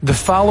The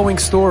following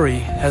story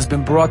has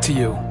been brought to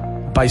you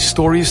by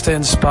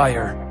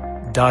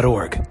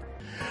StoriesToInspire.org.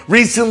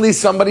 Recently,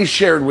 somebody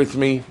shared with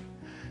me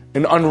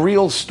an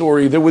unreal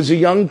story. There was a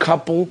young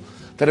couple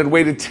that had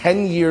waited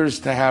 10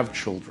 years to have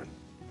children.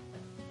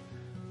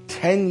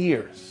 10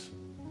 years.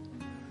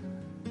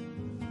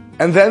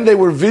 And then they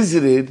were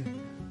visited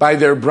by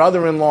their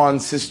brother-in-law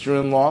and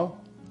sister-in-law.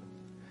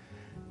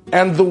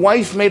 And the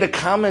wife made a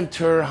comment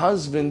to her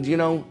husband, I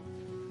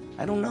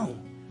don't know.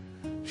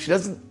 She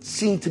doesn't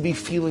seem to be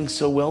feeling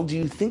so well. Do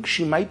you think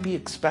she might be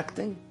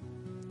expecting?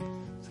 He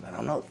said, I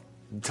don't know.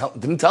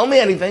 Didn't tell me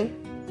anything.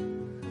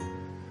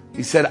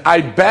 He said,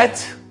 I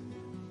bet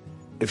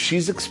if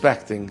she's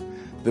expecting,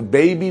 the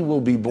baby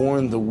will be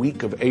born the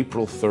week of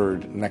April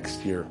 3rd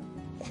next year.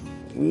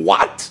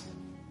 What?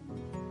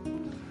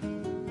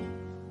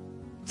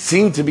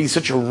 Seemed to be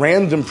such a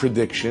random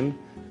prediction,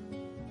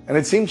 and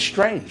it seemed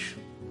strange.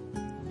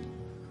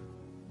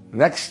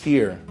 Next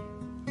year,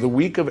 the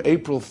week of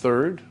April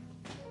 3rd,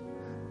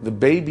 the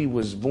baby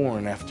was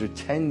born. After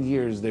 10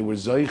 years, they were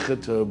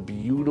zoicha to a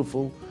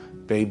beautiful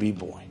baby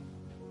boy.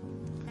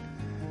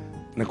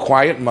 In a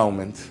quiet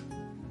moment,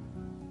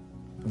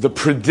 the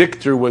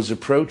predictor was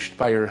approached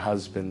by her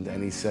husband,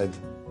 and he said,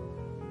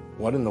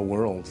 what in the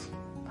world?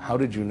 How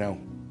did you know?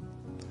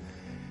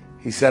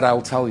 He said,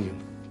 I'll tell you.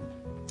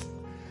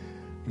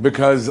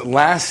 Because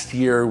last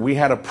year, we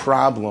had a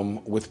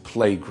problem with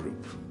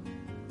playgroup.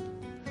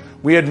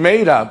 We had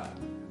made up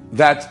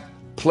that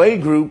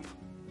playgroup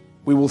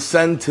we will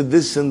send to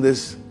this and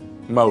this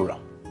Mora.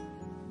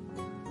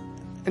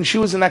 And she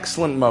was an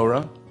excellent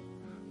Mora.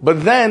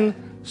 But then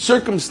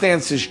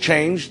circumstances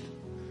changed.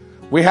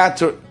 We had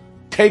to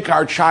take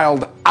our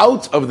child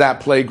out of that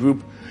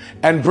playgroup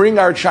and bring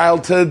our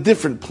child to a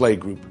different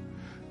playgroup.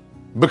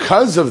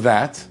 Because of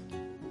that,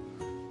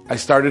 I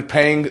started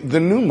paying the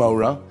new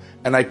Mora,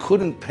 and I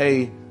couldn't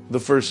pay the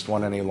first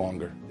one any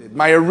longer.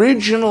 My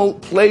original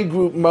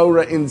playgroup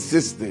Mora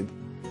insisted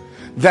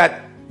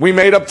that we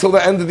made up till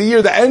the end of the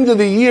year. The end of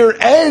the year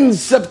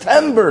ends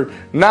September,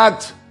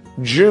 not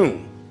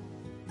June.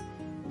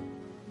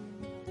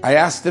 I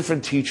asked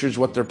different teachers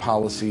what their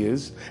policy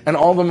is, and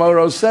all the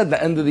moros said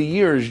the end of the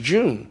year is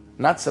June,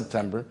 not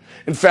September.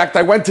 In fact,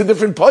 I went to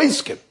different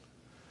poskim.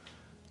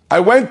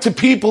 I went to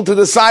people to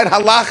decide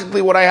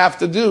halachically what I have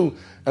to do,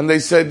 and they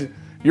said,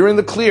 you're in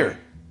the clear.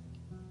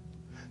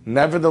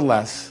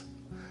 Nevertheless,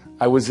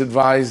 I was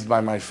advised by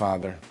my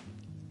father,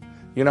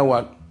 you know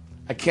what?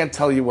 I can't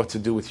tell you what to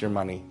do with your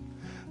money,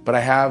 but I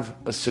have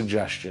a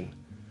suggestion.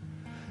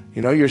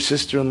 Your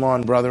sister-in-law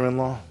and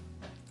brother-in-law,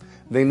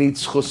 they need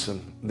schusim.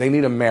 They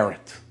need a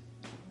merit.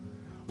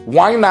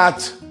 Why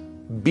not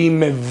be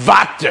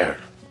mevater?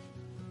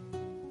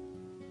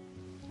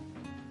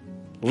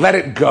 Let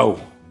it go.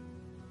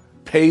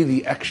 Pay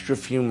the extra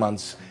few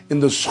months in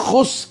the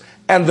schus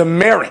and the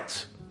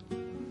merit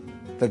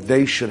that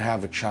they should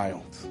have a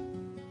child.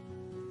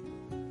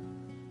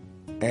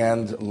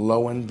 And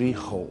lo and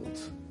behold,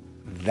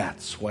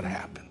 that's what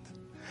happened.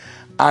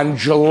 On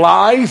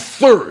July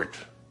 3rd,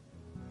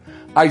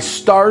 I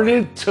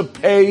started to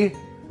pay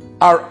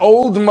our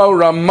old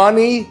Mora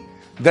money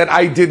that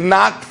I did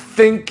not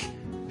think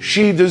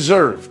she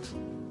deserved.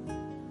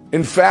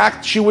 In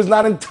fact, she was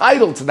not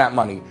entitled to that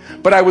money.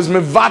 But I was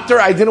mevater.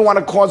 I didn't want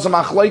to cause a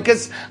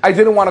machlokes. I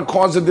didn't want to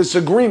cause a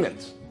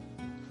disagreement.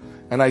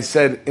 And I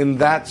said, in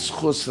that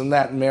schus, in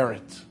that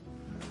merit,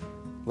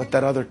 let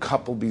that other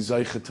couple be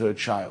zoicha to a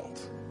child.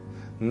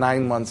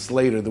 9 months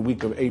later, the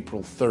week of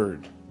April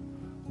 3rd,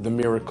 the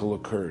miracle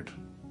occurred.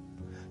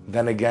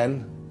 Then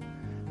again,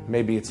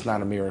 maybe it's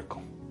not a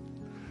miracle.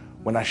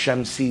 When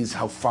Hashem sees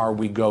how far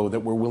we go, that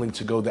we're willing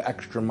to go the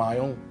extra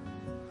mile,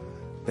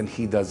 then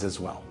He does as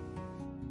well.